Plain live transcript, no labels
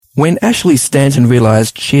When Ashley Stanton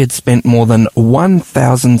realised she had spent more than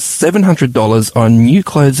 $1,700 on new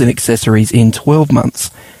clothes and accessories in 12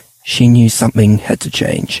 months, she knew something had to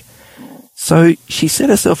change. So she set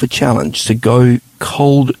herself a challenge to go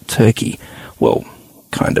cold turkey. Well,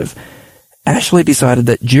 kind of. Ashley decided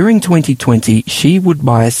that during 2020 she would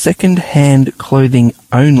buy second-hand clothing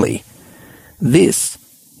only. This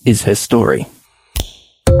is her story.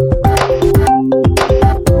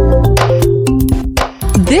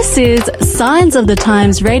 This is Signs of the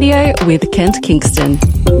Times Radio with Kent Kingston.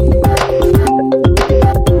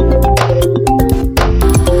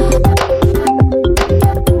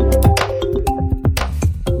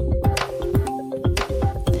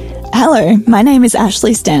 Hello, my name is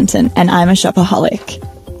Ashley Stanton and I'm a shopaholic.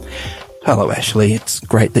 Hello, Ashley. It's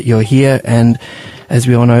great that you're here, and as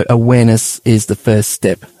we all know, awareness is the first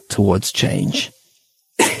step towards change.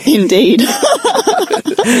 Indeed.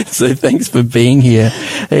 So thanks for being here,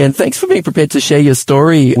 and thanks for being prepared to share your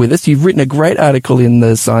story with us. You've written a great article in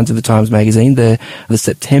the Signs of the Times magazine, the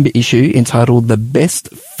September issue, entitled "The Best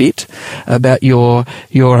Fit," about your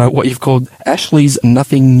what you've called Ashley's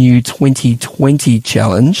Nothing New 2020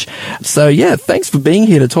 challenge. So yeah, thanks for being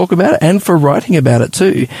here to talk about it and for writing about it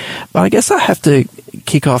too. But I guess I have to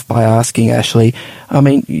kick off by asking, Ashley, I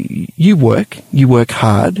mean, you work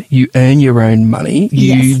hard, you earn your own money,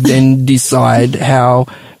 you then decide how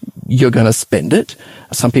you're going to spend it.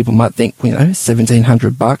 Some people might think,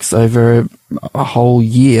 $1,700 over a whole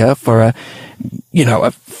year for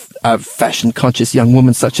a fashion conscious young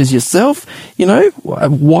woman such as yourself,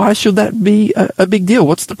 why should that be a big deal?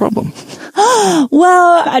 What's the problem?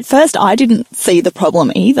 Well, at first I didn't see the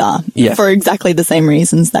problem either, for exactly the same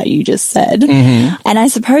reasons that you just said. Mm-hmm. And I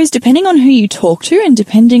suppose depending on who you talk to and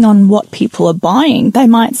depending on what people are buying, they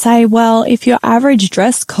might say, well, if your average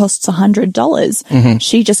dress costs $100,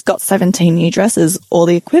 she just got 17 new dresses or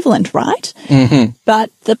the equivalent, right? Mm-hmm.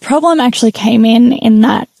 But the problem actually came in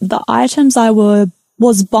that the items I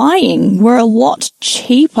was buying were a lot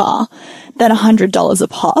cheaper than $100 a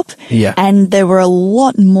pop. Yeah. And there were a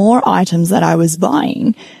lot more items that I was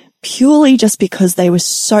buying purely just because they were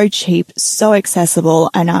so cheap, so accessible,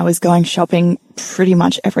 and I was going shopping pretty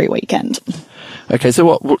much every weekend. Okay,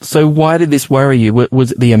 so why did this worry you?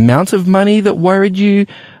 Was it the amount of money that worried you,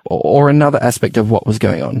 or another aspect of what was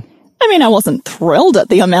going on? I mean, I wasn't thrilled at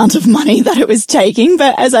the amount of money that it was taking,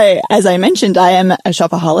 but as I mentioned, I am a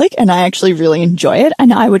shopaholic and I actually really enjoy it,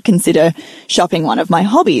 and I would consider shopping one of my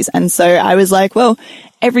hobbies. And so I was like, well,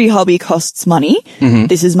 every hobby costs money. Mm-hmm.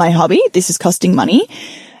 This is my hobby. This is costing money.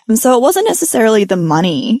 And so it wasn't necessarily the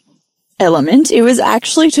money element. It was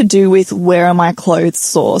actually to do with where are my clothes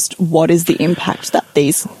sourced? What is the impact that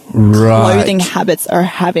these clothing habits are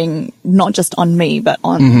having, not just on me, but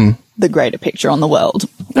on the greater picture on the world.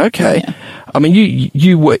 Okay. Yeah. I mean,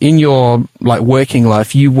 you were in your working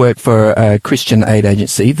life, you work for a Christian aid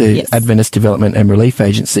agency, the Adventist Development and Relief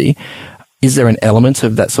Agency. Is there an element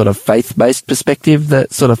of that sort of faith-based perspective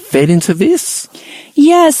that sort of fed into this?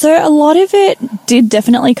 Yeah, so a lot of it did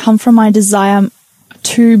definitely come from my desire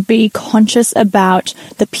to be conscious about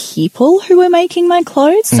the people who were making my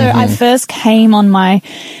clothes. So I first came on my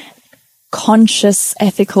conscious,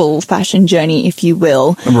 ethical fashion journey, if you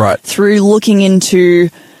will, through looking into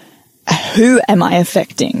who am I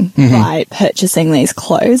affecting by purchasing these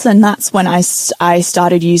clothes. And that's when I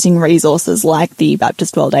started using resources like the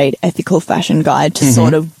Baptist World Aid Ethical Fashion Guide to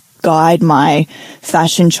sort of guide my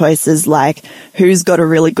fashion choices, like who's got a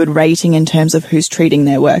really good rating in terms of who's treating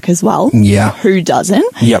their work as well. Yeah. Who doesn't.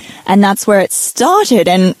 Yep. And that's where it started.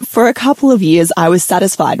 And for a couple of years, I was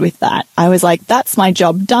satisfied with that. I was like, that's my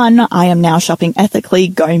job done. I am now shopping ethically.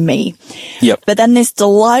 Go me. Yep. But then this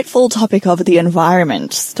delightful topic of the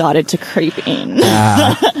environment started to creep in.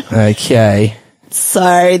 Okay.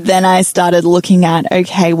 So then I started looking at,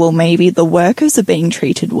 okay, well, maybe the workers are being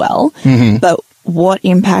treated well, but what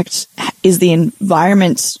impact is the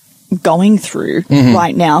environment going through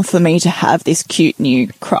right now for me to have this cute new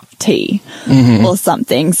crop tee or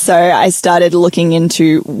something? So I started looking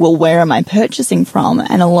into, well, where am I purchasing from?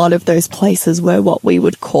 And a lot of those places were what we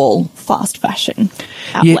would call fast fashion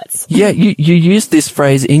outlets. Yeah, you used this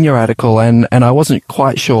phrase in your article, and I wasn't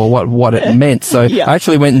quite sure what it meant. So I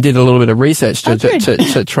actually went and did a little bit of research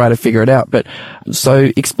to try to figure it out. But so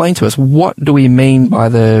explain to us, what do we mean by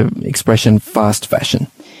the expression fast fashion?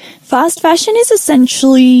 Fast fashion is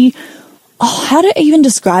essentially, how to even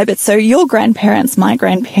describe it? So your grandparents, my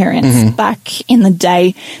grandparents, back in the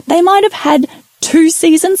day, they might have had 2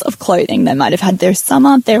 seasons of clothing. They might have had their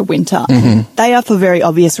summer, their winter. They are for very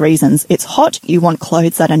obvious reasons. It's hot. You want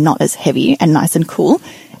clothes that are not as heavy and nice and cool.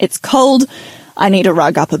 It's cold. I need to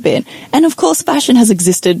rug up a bit. And of course, fashion has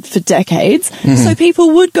existed for decades. So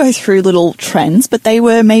people would go through little trends, but they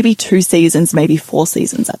were maybe 2 seasons, maybe 4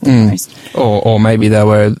 seasons at the most. Or maybe they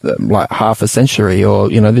were like half a century, or,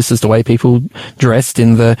 this is the way people dressed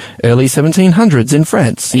in the early 1700s in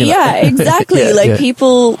France. Yeah, exactly.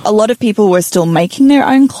 A lot of people were still making their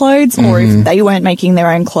own clothes, or if they weren't making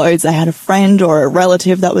their own clothes, they had a friend or a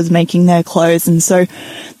relative that was making their clothes. And so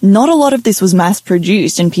not a lot of this was mass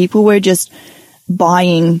produced, and people were just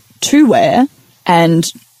buying to wear,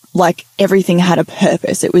 and like everything had a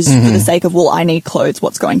purpose. It was for the sake of, well, I need clothes.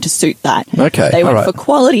 What's going to suit that? Okay. They went for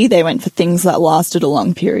quality. They went for things that lasted a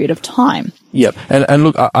long period of time. Yep. And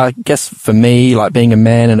look, I guess for me, like being a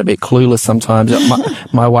man and a bit clueless sometimes,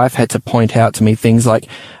 my wife had to point out to me things like,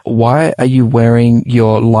 why are you wearing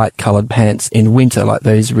your light coloured pants in winter? Like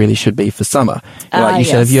those really should be for summer. Like you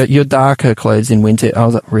should have your darker clothes in winter. I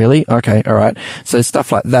was like, really? Okay. All right. So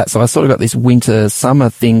stuff like that. So I sort of got this winter summer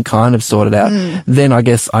thing kind of sorted out. Then I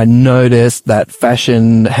guess I noticed that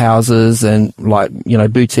fashion houses and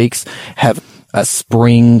boutiques have a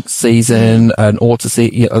spring season, an autumn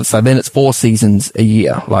season. So then it's 4 seasons a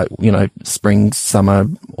year, spring, summer,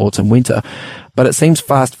 autumn, winter. But it seems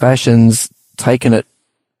fast fashion's taken it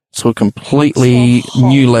to a completely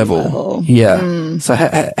new level. Yeah. So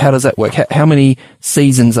how does that work? How many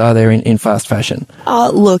seasons are there in fast fashion?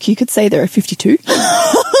 Look, you could say there are 52.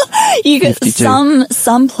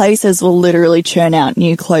 Some places will literally churn out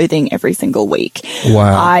new clothing every single week.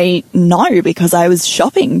 Wow. I know because I was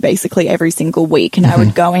shopping basically every single week, and I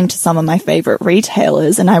would go into some of my favorite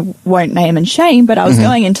retailers, and I won't name and shame, but I was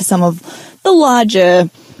going into some of the larger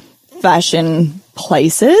fashion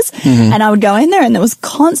places, and I would go in there and there was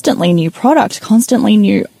constantly new product, constantly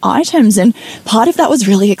new items, and part of that was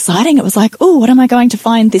really exciting. It was like, oh, what am I going to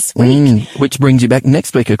find this week? Which brings you back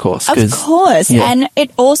next week, of course. Of course. Yeah. And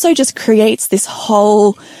it also just creates this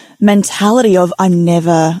whole mentality of, I'm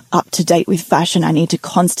never up to date with fashion. I need to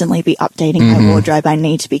constantly be updating my wardrobe. I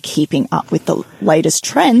need to be keeping up with the latest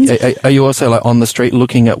trends. Are you also like on the street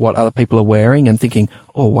looking at what other people are wearing and thinking,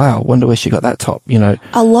 oh wow, wonder where she got that top,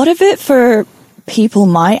 A lot of it for people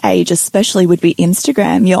my age especially would be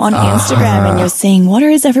Instagram. You're on Instagram and you're seeing, what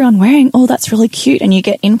is everyone wearing? Oh, that's really cute. And you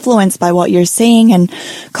get influenced by what you're seeing and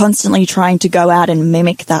constantly trying to go out and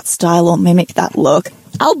mimic that style or mimic that look.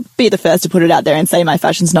 I'll be the first to put it out there and say my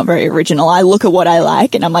fashion's not very original. I look at what I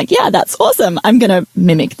like and I'm like, yeah, that's awesome. I'm going to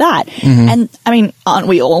mimic that. And I mean, aren't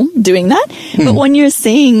we all doing that? But when you're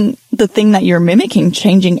seeing the thing that you're mimicking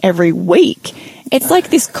changing every week, it's like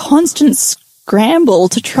this constant scramble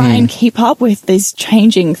to try and keep up with this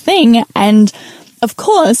changing thing. And of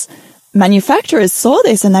course, manufacturers saw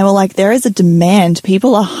this and they were like, there is a demand.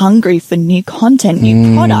 People are hungry for new content,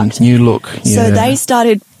 new product, new look. So they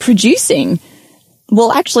started producing.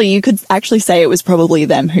 Well, actually, you could actually say it was probably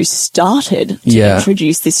them who started to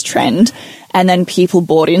introduce this trend, and then people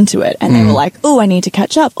bought into it and they were like, oh, I need to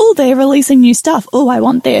catch up. Oh, they're releasing new stuff. Oh, I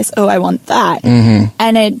want this. Oh, I want that.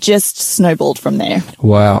 And it just snowballed from there.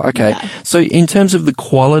 Wow. Okay. Yeah. So in terms of the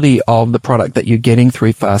quality of the product that you're getting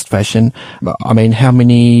through fast fashion, I mean, how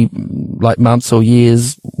many months or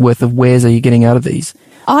years worth of wears are you getting out of these?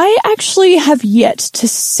 I actually have yet to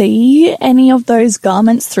see any of those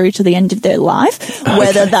garments through to the end of their life,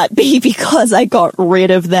 whether that be because I got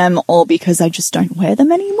rid of them or because I just don't wear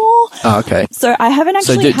them anymore. Okay. So I haven't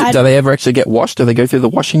actually do they ever actually get washed? Do they go through the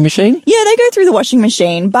washing machine? Yeah, they go through the washing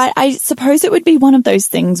machine, but I suppose it would be one of those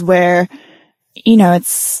things where,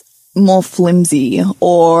 it's more flimsy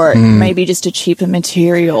or maybe just a cheaper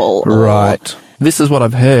material. Right. This is what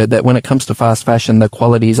I've heard, that when it comes to fast fashion, the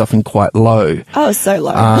quality is often quite low. Oh, so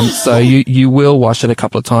low. So you will wash it a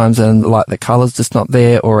couple of times and the colour's just not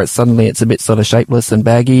there, or it's a bit sort of shapeless and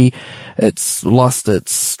baggy. It's lost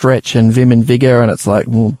its stretch and vim and vigour, and it's like,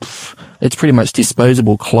 well, it's pretty much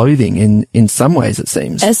disposable clothing in some ways, it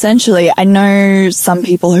seems. Essentially, I know some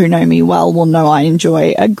people who know me well will know I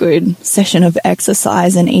enjoy a good session of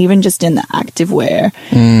exercise, and even just in the activewear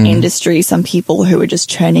industry, some people who are just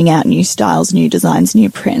churning out new styles, new designs, new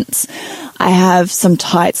prints. I have some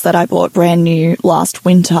tights that I bought brand new last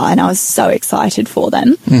winter and I was so excited for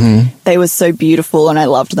them. They were so beautiful and I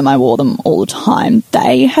loved them. I wore them all the time.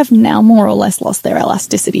 They have now more or less lost their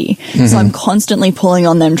elasticity. So I'm constantly pulling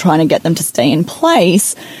on them, trying to get them to stay in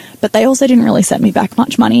place. But they also didn't really set me back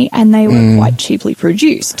much money and they were quite cheaply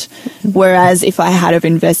produced. Whereas if I had have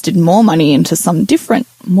invested more money into some different,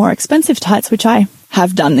 more expensive tights, which I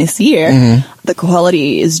have done this year, the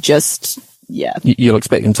quality is just yeah. You'll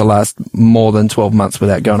expect them to last more than 12 months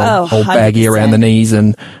without going all 100%. baggy around the knees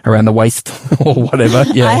and around the waist or whatever.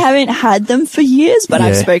 Yeah. I haven't had them for years, but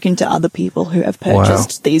I've Yeah. spoken to other people who have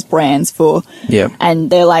purchased these brands for, Yeah. and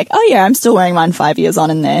they're like, oh yeah, I'm still wearing mine 5 years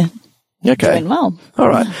on and they're Okay. doing well. All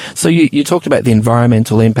right. So you talked about the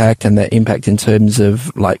environmental impact and the impact in terms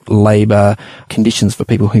of like labor conditions for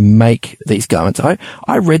people who make these garments.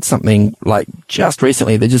 I read something like just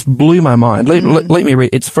recently that just blew my mind. Let me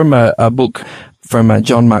read. It's from a book from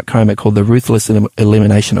John Mark Comer called The Ruthless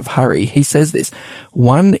Elimination of Hurry. He says this: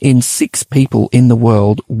 1 in 6 people in the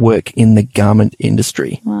world work in the garment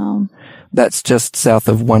industry. Wow. That's just south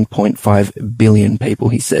of 1.5 billion people,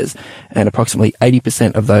 he says. And approximately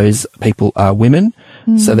 80% of those people are women.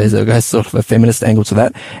 So there's a sort of a feminist angle to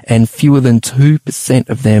that. And fewer than 2%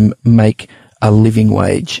 of them make a living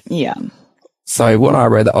wage. Yeah. So when I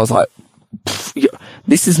read that, I was like,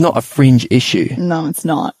 this is not a fringe issue. No, it's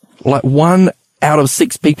not. Like 1 out of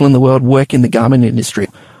 6 people in the world work in the garment industry.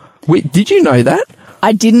 Wait, did you know that?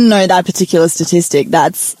 I didn't know that particular statistic.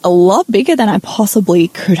 That's a lot bigger than I possibly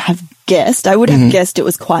could have guessed. I would have guessed it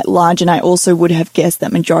was quite large, and I also would have guessed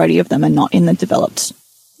that majority of them are not in the developed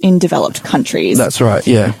countries. That's right,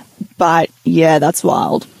 yeah. But yeah, that's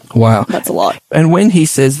wild. Wow. That's a lot. And when he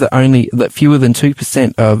says that fewer than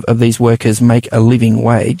 2% of these workers make a living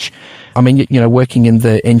wage, I mean, you know, working in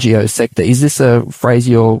the NGO sector, is this a phrase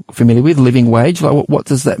you're familiar with, living wage? Like, what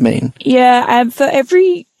does that mean? Yeah, for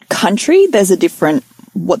every country, there's a different,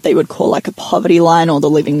 what they would call like a poverty line or the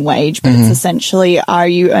living wage, but it's essentially, are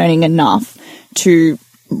you earning enough to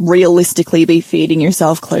realistically be feeding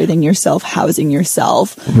yourself, clothing yourself, housing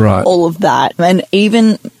yourself, Right. all of that. And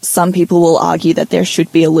even some people will argue that there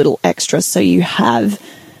should be a little extra so you have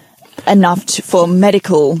enough for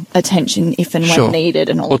medical attention if and when Sure. needed,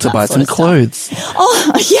 and all Or to that buy sort some of stuff. clothes.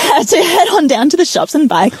 Oh, yeah, to head on down to the shops and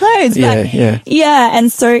buy clothes. But Yeah.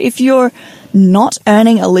 and so if you're not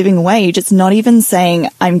earning a living wage, it's not even saying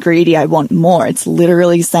I'm greedy, I want more. It's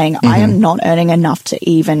literally saying I am not earning enough to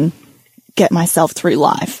even get myself through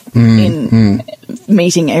life in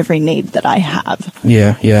meeting every need that I have.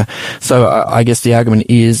 Yeah, yeah. So I guess the argument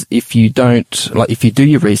is if you do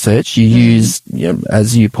your research, you use, you know,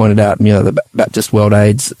 as you pointed out, you know, the Baptist World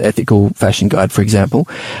AIDS Ethical Fashion Guide, for example,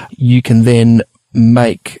 you can then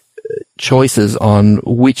make choices on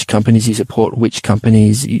which companies you support, which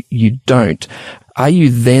companies you don't. Are you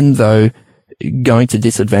then, though, going to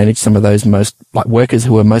disadvantage some of those most, like, workers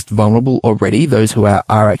who are most vulnerable already, those who are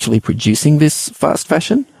actually producing this fast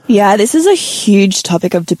fashion? Yeah, this is a huge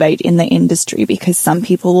topic of debate in the industry because some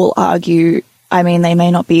people will argue, I mean, they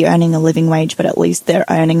may not be earning a living wage, but at least they're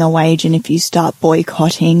earning a wage. And if you start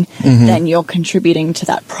boycotting, then you're contributing to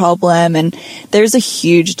that problem. And there's a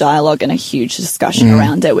huge dialogue and a huge discussion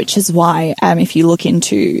around it, which is why if you look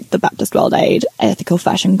into the Baptist World Aid Ethical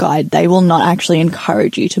Fashion Guide, they will not actually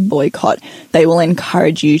encourage you to boycott. They will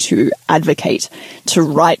encourage you to advocate, to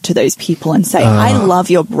write to those people and say, I love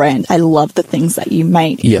your brand. I love the things that you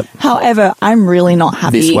make. Yep. However, I'm really not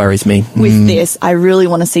happy This worries me. with this. I really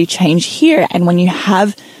want to see change here. And when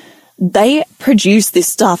they produce this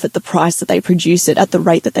stuff at the price that they produce it, at the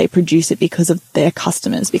rate that they produce it because of their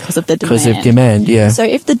customers, because of the demand. Because of demand, yeah. So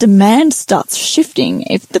if the demand starts shifting,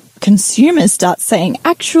 if the consumers start saying,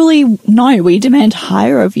 actually, no, we demand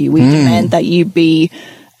higher of you. We demand that you be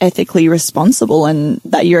ethically responsible and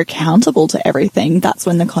that you're accountable to everything, that's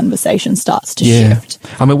when the conversation starts to shift.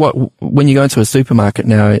 I mean, when you go into a supermarket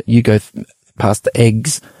now, you go past the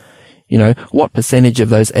eggs. You know, what percentage of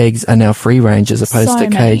those eggs are now free range as opposed to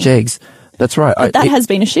cage eggs? That's right. But that has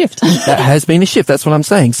been a shift. That has been a shift. That's what I'm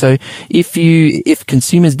saying. So if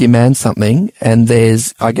consumers demand something and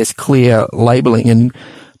there's, I guess, clear labeling and,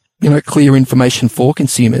 you know, clear information for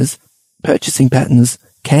consumers, purchasing patterns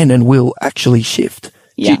can and will actually shift.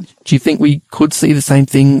 Yeah. Do you think we could see the same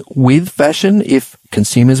thing with fashion if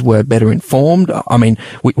consumers were better informed? I mean,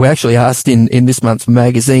 we actually asked in this month's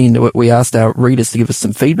magazine, we asked our readers to give us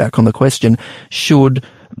some feedback on the question, should,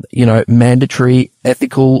 you know, mandatory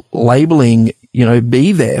ethical labeling, you know,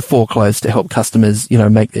 be there for clothes to help customers, you know,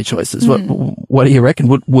 make their choices? What do you reckon?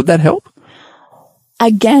 Would that help?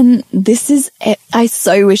 Again, I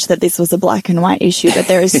so wish that this was a black and white issue, but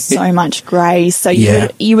there is so much grey. So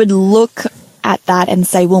you would look at that and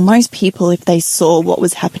say, well, most people, if they saw what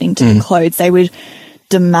was happening to the clothes, they would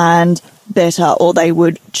demand better or they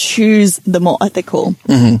would choose the more ethical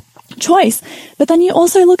choice. But then you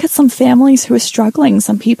also look at some families who are struggling,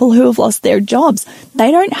 some people who have lost their jobs.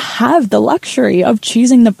 They don't have the luxury of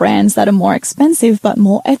choosing the brands that are more expensive but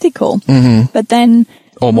more ethical. But then...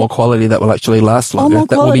 Or more quality that will actually last longer.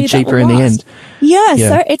 That will be cheaper in the end. Yeah,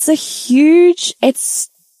 so it's a huge...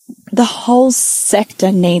 the whole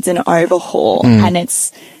sector needs an overhaul, and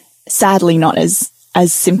it's sadly not as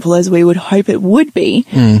simple as we would hope it would be.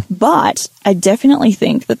 But I definitely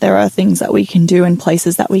think that there are things that we can do and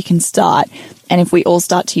places that we can start. And if we all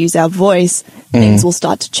start to use our voice, things will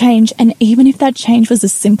start to change. And even if that change was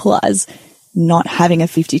as simple as not having a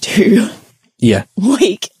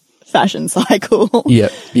 52-week fashion cycle.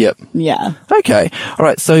 Yep. Yeah. Okay. All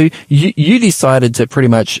right. So you decided to pretty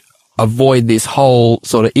much avoid this whole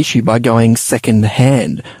sort of issue by going second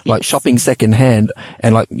hand, like shopping second hand.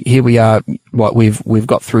 And like here we are, what we've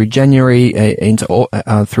got through January into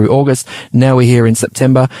through August. Now we're here in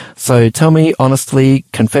September. So tell me honestly,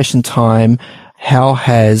 confession time, how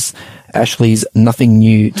has Ashley's Nothing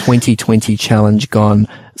New 2020 challenge gone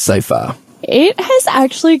so far? It has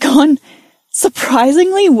actually gone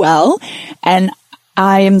surprisingly well, and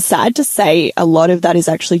I am sad to say a lot of that is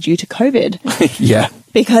actually due to COVID. Yeah.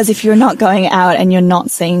 Because if you're not going out and you're not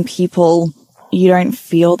seeing people, you don't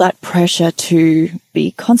feel that pressure to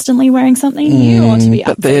be constantly wearing something new or to be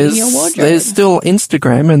updating your wardrobe. There's still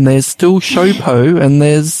Instagram and there's still Showpo and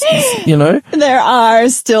there's, There are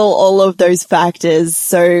still all of those factors.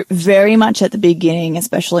 So very much at the beginning,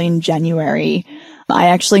 especially in January, I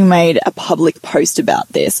actually made a public post about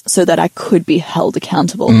this so that I could be held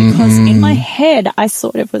accountable, because in my head, I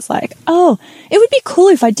sort of was like, oh, it would be cool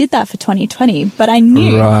if I did that for 2020. But I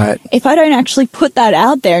knew if I don't actually put that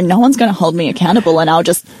out there, no one's going to hold me accountable, and I'll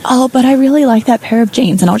just, but I really like that pair of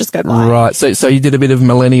jeans, and I'll just go buy. Right. So you did a bit of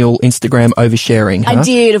millennial Instagram oversharing, huh? I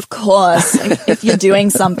did, of course. If you're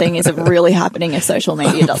doing something, is it really happening if social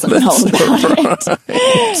media doesn't know about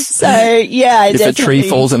it? So, yeah, if a tree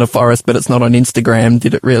falls in a forest, but it's not on Instagram,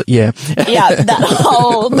 did it really? Yeah. Yeah,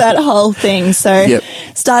 that whole thing. So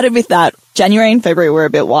started with that. January and February were a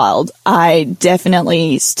bit wild. I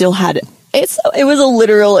definitely still had it was a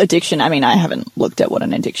literal addiction. I mean, I haven't looked at what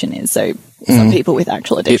an addiction is. So some people with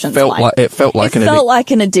actual addictions it felt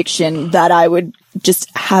like an addiction that I would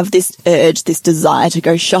just have this urge, this desire to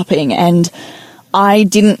go shopping, and I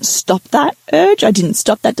didn't stop that urge. I didn't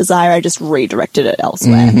stop that desire. I just redirected it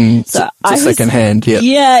elsewhere. So to secondhand,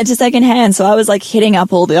 yeah, to secondhand. So I was like hitting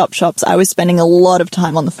up all the op shops. I was spending a lot of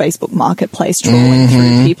time on the Facebook Marketplace trawling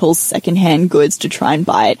through people's secondhand goods to try and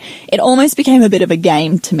buy it. It almost became a bit of a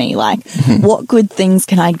game to me. Like, what good things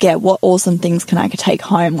can I get? What awesome things can I take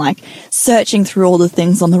home? Like searching through all the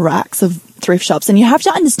things on the racks of thrift shops. And you have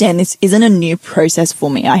to understand, this isn't a new process for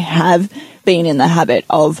me. I have been in the habit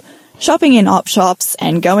of shopping in op shops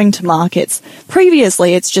and going to markets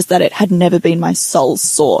previously. It's just that it had never been my sole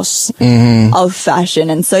source of fashion.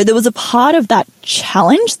 And so there was a part of that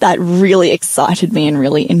challenge that really excited me and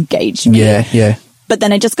really engaged me. Yeah. But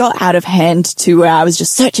then it just got out of hand to where I was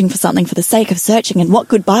just searching for something for the sake of searching, and what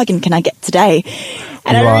good bargain can I get today?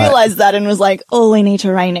 And I realized that and was like, we need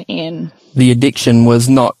to rein it in. The addiction was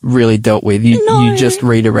not really dealt with. You just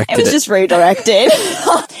redirected it. It was just redirected.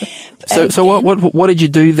 So what did you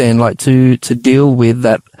do then, like to deal with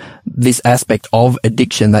this aspect of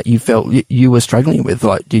addiction that you felt you were struggling with?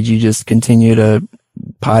 Like, did you just continue to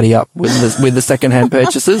party up with the secondhand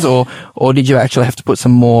purchases, or did you actually have to put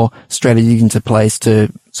some more strategies into place to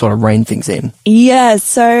sort of rein things in? Yeah,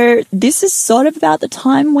 so this is sort of about the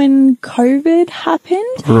time when COVID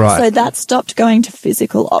happened. Right. So that stopped going to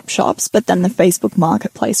physical op shops, but then the Facebook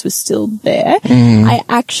Marketplace was still there. I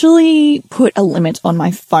actually put a limit on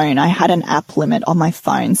my phone. I had an app limit on my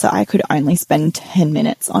phone, so I could only spend 10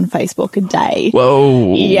 minutes on Facebook a day.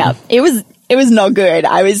 Whoa. Yeah, it was not good.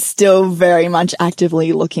 I was still very much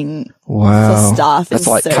actively looking for stuff. That's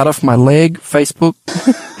like cut off my leg, Facebook.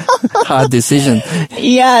 Hard decision.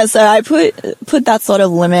 Yeah, so I put that sort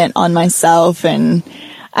of limit on myself, and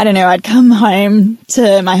I don't know, I'd come home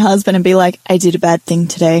to my husband and be like, I did a bad thing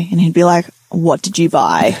today. And he'd be like, what did you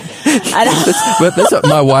buy? That's what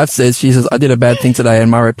my wife says. She says, I did a bad thing today.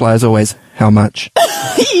 And my reply is always, how much?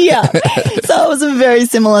 Yeah. So it was a very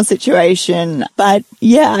similar situation. But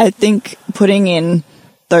yeah, I think putting in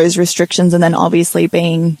those restrictions and then obviously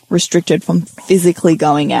being restricted from physically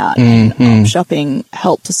going out and shopping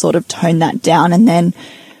helped to sort of tone that down. And then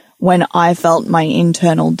when I felt my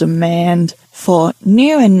internal demand for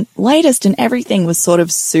new and latest and everything was sort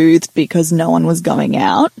of soothed because no one was going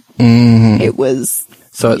out, it was...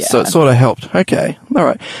 So it sort of helped. Okay. All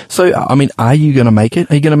right. So, I mean, are you going to make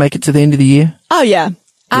it? Are you going to make it to the end of the year? Oh, yeah.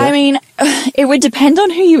 I mean, it would depend on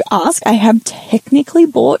who you ask. I have technically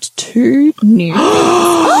bought 2 new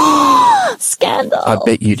Scandal. I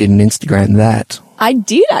bet you didn't Instagram that. I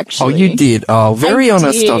did actually. Oh, you did? Oh, very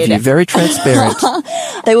honest of you. Very transparent.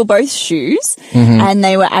 They were both shoes, and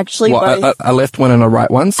they were actually both... a left one and a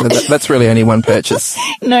right one, so that's really only one purchase.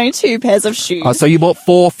 No, 2 pairs of shoes. Oh, so you bought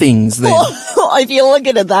 4 things then? Well, if you look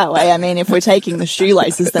at it that way, I mean, if we're taking the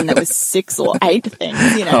shoelaces, then there was 6 or 8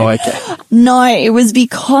 things, you know. Oh, okay. No, it was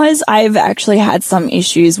because I've actually had some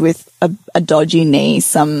issues with a dodgy knee,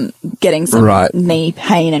 getting some knee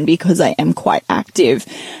pain, and because I am quite active,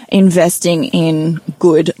 investing in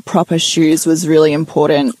good, proper shoes was really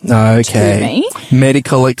important to me.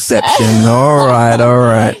 Medical exception. All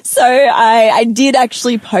right. So I did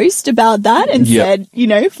actually post about that and said, you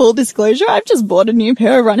know, full disclosure, I've just bought a new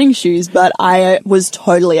pair of running shoes, but I was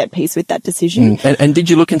totally at peace with that decision. And did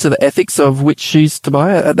you look into the ethics of which shoes to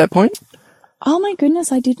buy at that point? Oh my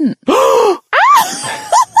goodness, I didn't.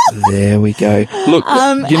 There we go. Look,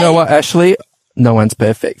 you know what, Ashley? No one's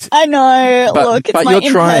perfect. I know. Look, it's my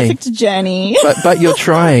imperfect journey. But you're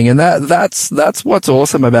trying, and that's what's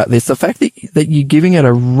awesome about this. The fact that you're giving it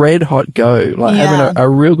a red hot go, like having a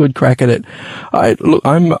real good crack at it.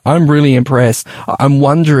 I'm really impressed. I'm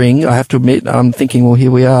wondering, I have to admit, I'm thinking, well,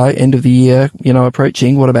 here we are, end of the year, you know,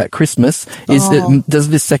 approaching. What about Christmas? Does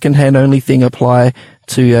this secondhand only thing apply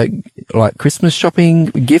to like Christmas shopping,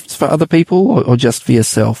 gifts for other people, or just for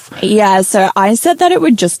yourself? Yeah, so I said that it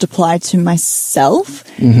would just apply to myself,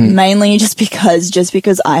 mainly just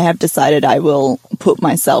because I have decided I will put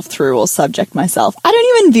myself through or subject myself. I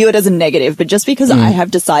don't even view it as a negative, but just because I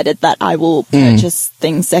have decided that I will purchase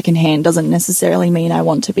things secondhand doesn't necessarily mean I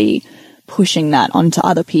want to be pushing that onto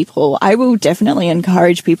other people. I will definitely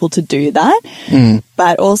encourage people to do that.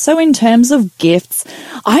 But also in terms of gifts,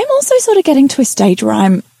 I'm also sort of getting to a stage where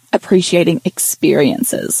I'm appreciating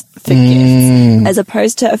experiences for gifts as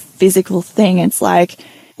opposed to a physical thing. It's like,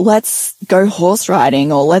 let's go horse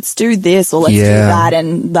riding, or let's do this, or let's do that.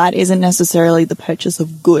 And that isn't necessarily the purchase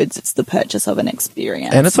of goods. It's the purchase of an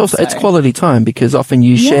experience. And it's also, it's quality time, because often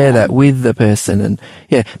you share that with the person. And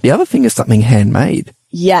the other thing is something handmade.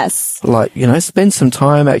 Yes. Like, you know, spend some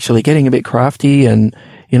time actually getting a bit crafty and,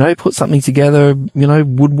 you know, put something together, you know,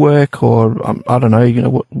 woodwork, or I don't know, you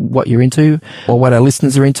know, what you're into or what our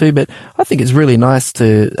listeners are into. But I think it's really nice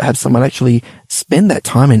to have someone actually spend that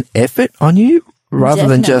time and effort on you rather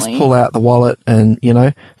than just pull out the wallet and, you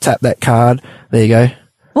know, tap that card. There you go.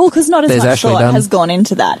 Well, because not as much thought has gone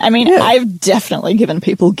into that. I mean, I've definitely given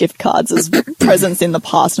people gift cards as presents in the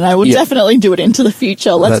past, and I will definitely do it into the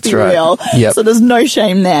future. Let's be real. Yep. So there's no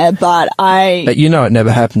shame there, but you know it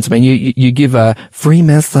never happens. I mean, you give a free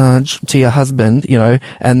massage to your husband, you know,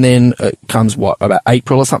 and then it comes about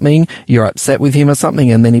April or something, you're upset with him or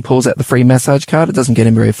something, and then he pulls out the free massage card. It doesn't get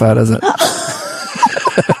him very far, does it?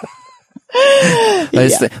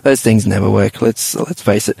 Those things never work. Let's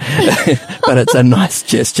face it. But it's a nice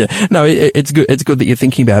gesture. No, it's good. It's good that you're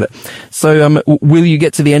thinking about it. So, will you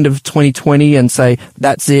get to the end of 2020 and say,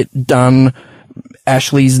 that's it, done?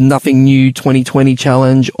 Ashley's Nothing New 2020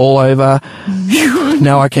 challenge all over.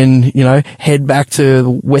 Now I can, you know, head back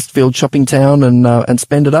to Westfield shopping town and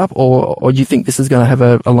spend it up, or do you think this is going to have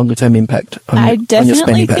a longer term impact on your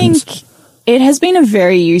spending patterns? Think it has been a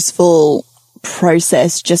very useful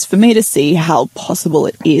process just for me to see how possible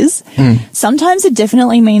it is. Sometimes it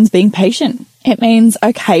definitely means being patient. It means,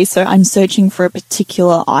 okay, so I'm searching for a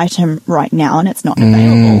particular item right now and it's not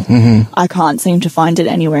available. I can't seem to find it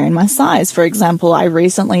anywhere in my size. For example, I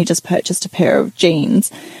recently just purchased a pair of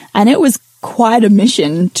jeans, and it was quite a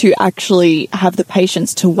mission to actually have the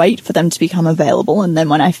patience to wait for them to become available. And then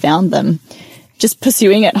when I found them, just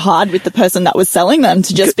pursuing it hard with the person that was selling them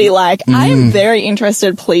to just be like, I am very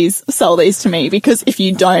interested. Please sell these to me, because if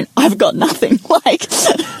you don't, I've got nothing. Like,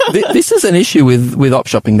 this is an issue with op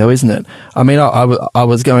shopping, though, isn't it? I mean, I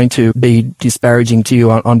was going to be disparaging to you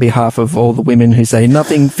on behalf of all the women who say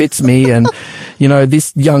nothing fits me, and you know,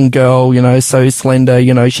 this young girl, you know, so slender,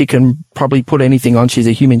 you know, she can probably put anything on. She's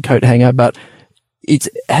a human coat hanger, but it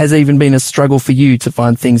has even been a struggle for you to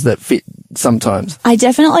find things that fit sometimes. I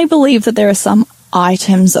definitely believe that there are some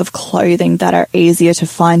items of clothing that are easier to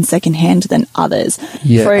find secondhand than others.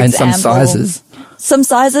 Yeah, for example, and some sizes. Some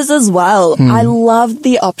sizes as well. I love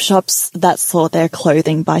the op shops that sort their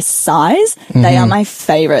clothing by size. They are my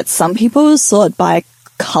favorites. Some people sort by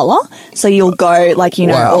color. So you'll go like, you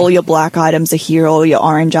know, all your black items are here, all your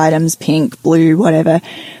orange items, pink, blue, whatever.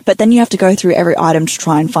 But then you have to go through every item to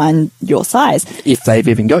try and find your size. If they've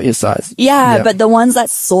even got your size. Yeah, but the ones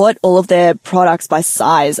that sort all of their products by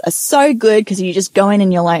size are so good, because you just go in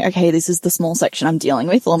and you're like, okay, this is the small section I'm dealing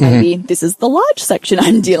with, or maybe this is the large section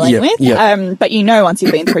I'm dealing with. But you know, once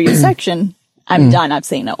you've been through your section, I'm done. I've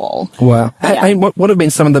seen it all. Wow. Yeah. And what have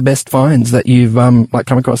been some of the best finds that you've like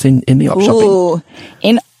come across in the op shopping? Ooh,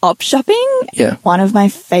 in op shopping, Yeah. one of my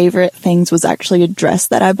favorite things was actually a dress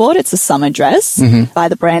that I bought. It's a summer dress by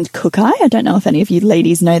the brand Kookai. I don't know if any of you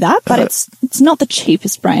ladies know that, but it's not the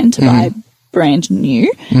cheapest brand to buy brand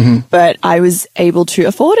new, but I was able to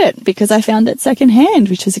afford it because I found it secondhand,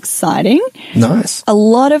 which is exciting. Nice. A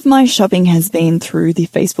lot of my shopping has been through the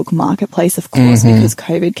Facebook Marketplace, of course, because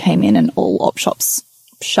COVID came in and all op shops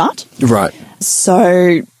shut. Right.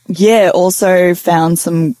 So, yeah, also found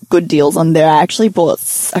some good deals on there. I actually bought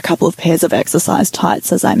a couple of pairs of exercise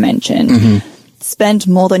tights, as I mentioned. Spent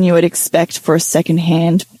more than you would expect for a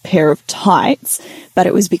second-hand pair of tights, but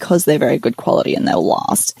it was because they're very good quality and they'll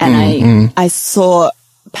last. And I saw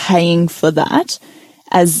paying for that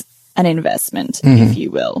as an investment, if you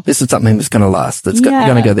will. This is something that's going to last. That's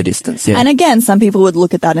going to go the distance. Yeah. And again, some people would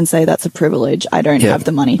look at that and say that's a privilege. I don't have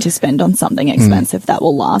the money to spend on something expensive that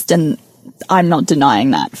will last. And I'm not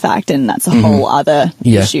denying that fact, and that's a whole other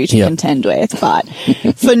issue to contend with. But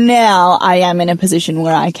for now, I am in a position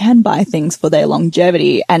where I can buy things for their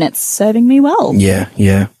longevity, and it's serving me well. Yeah,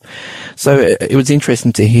 yeah. So it was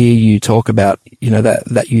interesting to hear you talk about,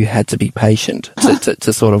 that you had to be patient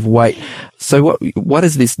to sort of wait. So what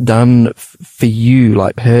has this done for you,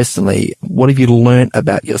 like personally? What have you learnt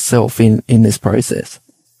about yourself in this process?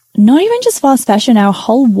 Not even just fast fashion, our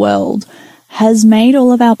whole world has made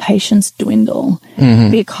all of our patience dwindle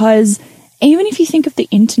because even if you think of the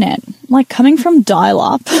internet, like coming from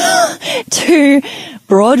dial-up to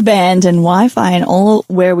broadband and Wi-Fi and all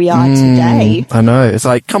where we are today. I know. It's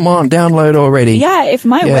like, come on, download already. Yeah, if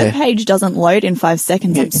my webpage doesn't load in 5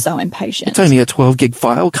 seconds, I'm so impatient. It's only a 12 gig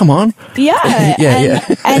file. Come on. Yeah.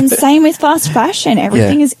 And same with fast fashion.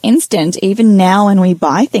 Everything is instant. Even now when we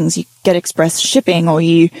buy things, you get express shipping or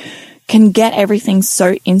you can get everything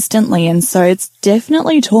so instantly. And so it's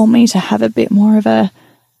definitely taught me to have a bit more of a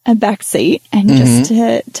back seat and just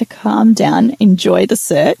to calm down, enjoy the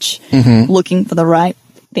search, looking for the right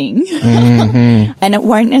thing. And it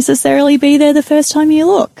won't necessarily be there the first time you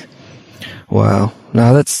look. Wow.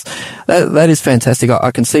 No, that is fantastic.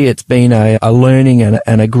 I can see it's been a learning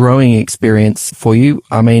and a growing experience for you.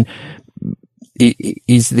 I mean,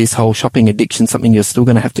 is this whole shopping addiction something you're still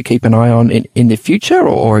going to have to keep an eye on in the future,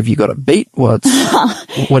 or have you got it beat? What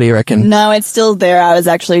do you reckon? No, it's still there. I was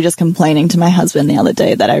actually just complaining to my husband the other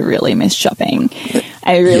day that I really miss shopping.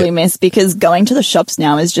 I really miss, because going to the shops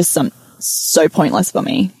now is just so pointless for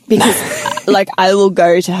me, because like I will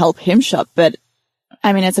go to help him shop, but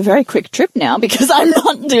I mean, it's a very quick trip now because I'm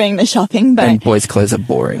not doing the shopping. But and boys' clothes are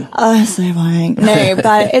boring. Oh, so boring. No,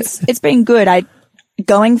 but it's been good.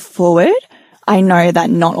 Going forward, I know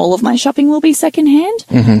that not all of my shopping will be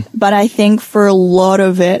secondhand, but I think for a lot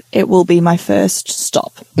of it, it will be my first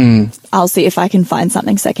stop. I'll see if I can find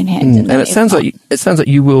something secondhand. And it sounds like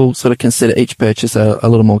you will sort of consider each purchase a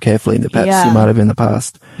little more carefully than perhaps you might have in the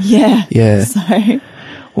past. Yeah. Yeah. So.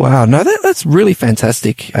 Wow. No, that's really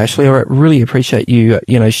fantastic, Ashley. I really appreciate you,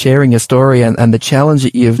 sharing your story and the challenge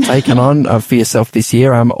that you've taken on for yourself this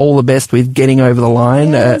year. All the best with getting over the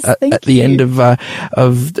line at the end of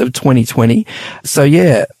 2020. So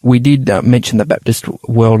yeah, we did mention the Baptist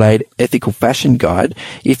World Aid Ethical Fashion Guide.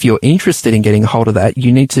 If you're interested in getting a hold of that,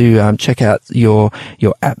 you need to check out your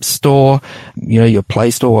app store, your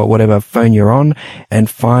Play Store or whatever phone you're on, and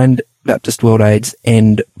find Baptist World Aid's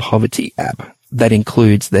End Poverty app. That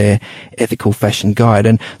includes their ethical fashion guide.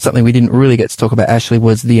 And something we didn't really get to talk about, Ashley,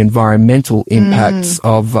 was the environmental impacts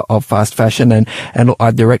of fast fashion. And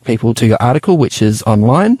I direct people to your article, which is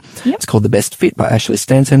online. Yep. It's called The Best Fit by Ashley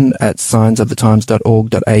Stanton at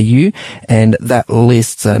signsofthetimes.org.au. And that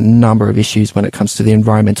lists a number of issues when it comes to the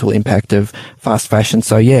environmental impact of fast fashion.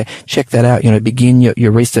 So yeah, check that out. Begin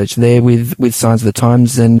your research there with Signs of the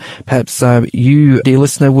Times. And perhaps you, dear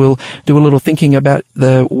listener, will do a little thinking about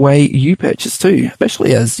the way you purchase too,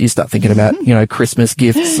 especially as you start thinking about, Christmas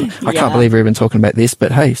gifts. I can't believe we're even talking about this,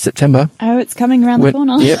 but hey, September. Oh, it's coming around the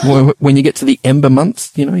corner. Yeah, when you get to the ember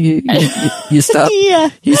months, you start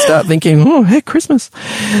you start thinking, oh, heck, Christmas.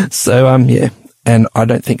 So and I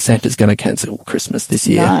don't think Santa's going to cancel Christmas this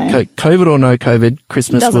year. No. COVID or no COVID,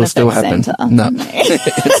 Christmas will still happen. Santa. No,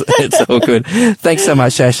 it's all good. Thanks so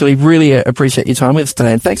much, Ashley. Really appreciate your time with us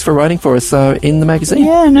today, and thanks for writing for us in the magazine.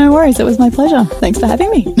 Yeah, no worries. It was my pleasure. Thanks for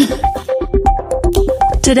having me.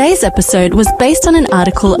 Today's episode was based on an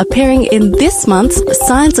article appearing in this month's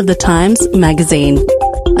Signs of the Times magazine.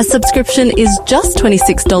 A subscription is just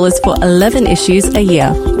 $26 for 11 issues a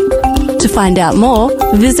year. To find out more,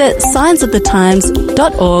 visit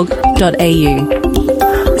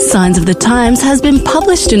signsofthetimes.org.au. Signs of the Times has been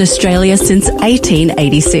published in Australia since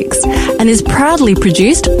 1886 and is proudly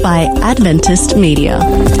produced by Adventist Media.